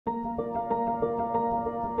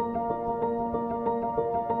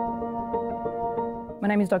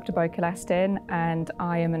name is Dr. Kelestyn and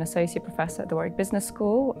I am an associate professor at the Warwick Business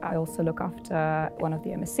School. I also look after one of the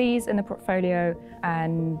MScs in the portfolio,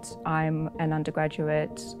 and I'm an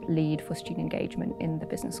undergraduate lead for student engagement in the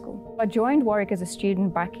business school. I joined Warwick as a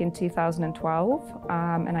student back in 2012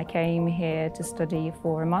 and I came here to study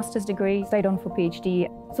for a master's degree, stayed on for PhD.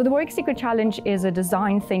 So the Warwick Secret Challenge is a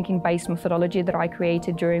design thinking based methodology that I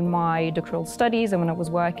created during my doctoral studies and when I was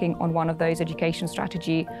working on one of those education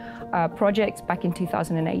strategy projects back in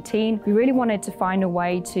 2018. We really wanted to find a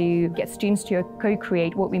way to get students to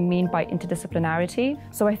co-create what we mean by interdisciplinarity.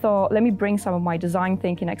 So I thought, let me bring some of my design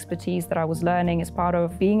thinking expertise that I was learning as part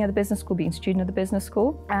of being at the business school, being a student at the business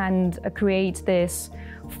school, and create this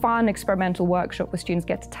fun experimental workshop where students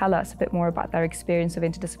get to tell us a bit more about their experience of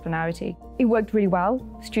interdisciplinarity. It worked really well.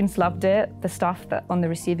 Students loved it. The staff that on the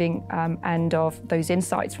receiving end of those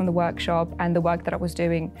insights from the workshop and the work that I was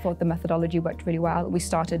doing thought the methodology worked really well. We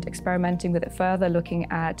started experimenting with it further, looking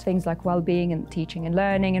at things like well-being and teaching and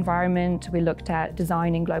learning environment. We looked at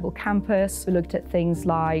designing global campus. We looked at things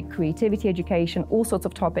like creativity education, all sorts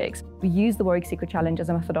of topics. We use the Warwick Secret Challenge as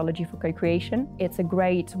a methodology for co-creation. It's a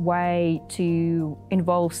great way to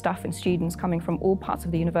involve staff and students coming from all parts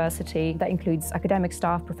of the university. That includes academic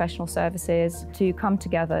staff, professional services, to come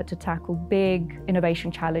together to tackle big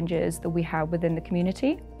innovation challenges that we have within the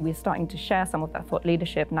community. We're starting to share some of that thought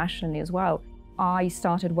leadership nationally as well. I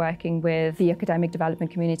started working with the academic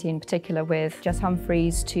development community, in particular with Jess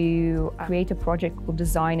Humphreys, to create a project called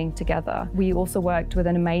Designing Together. We also worked with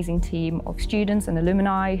an amazing team of students and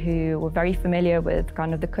alumni who were very familiar with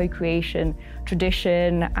kind of the co-creation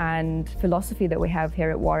tradition and philosophy that we have here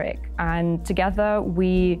at Warwick. And together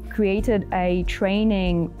we created a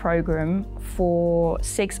training program for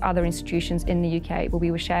 6 other institutions in the UK where we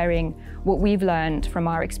were sharing what we've learned from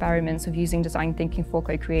our experiments of using design thinking for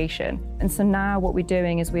co-creation. And so now what we're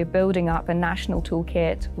doing is we're building up a national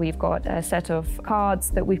toolkit. We've got a set of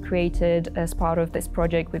cards that we've created as part of this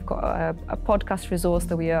project. We've got a podcast resource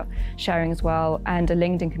that we are sharing as well, and a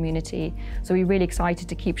LinkedIn community. So we're really excited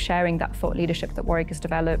to keep sharing that thought leadership that Warwick has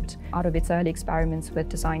developed out of its early experiments with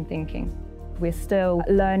design thinking. We're still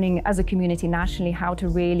learning as a community nationally how to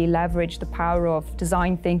really leverage the power of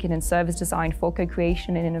design thinking and service design for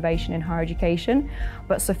co-creation and innovation in higher education.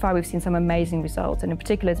 But so far we've seen some amazing results, and in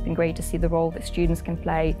particular it's been great to see the role that students can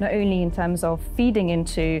play, not only in terms of feeding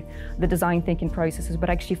into the design thinking processes,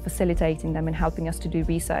 but actually facilitating them and helping us to do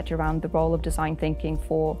research around the role of design thinking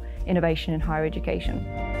for innovation in higher education.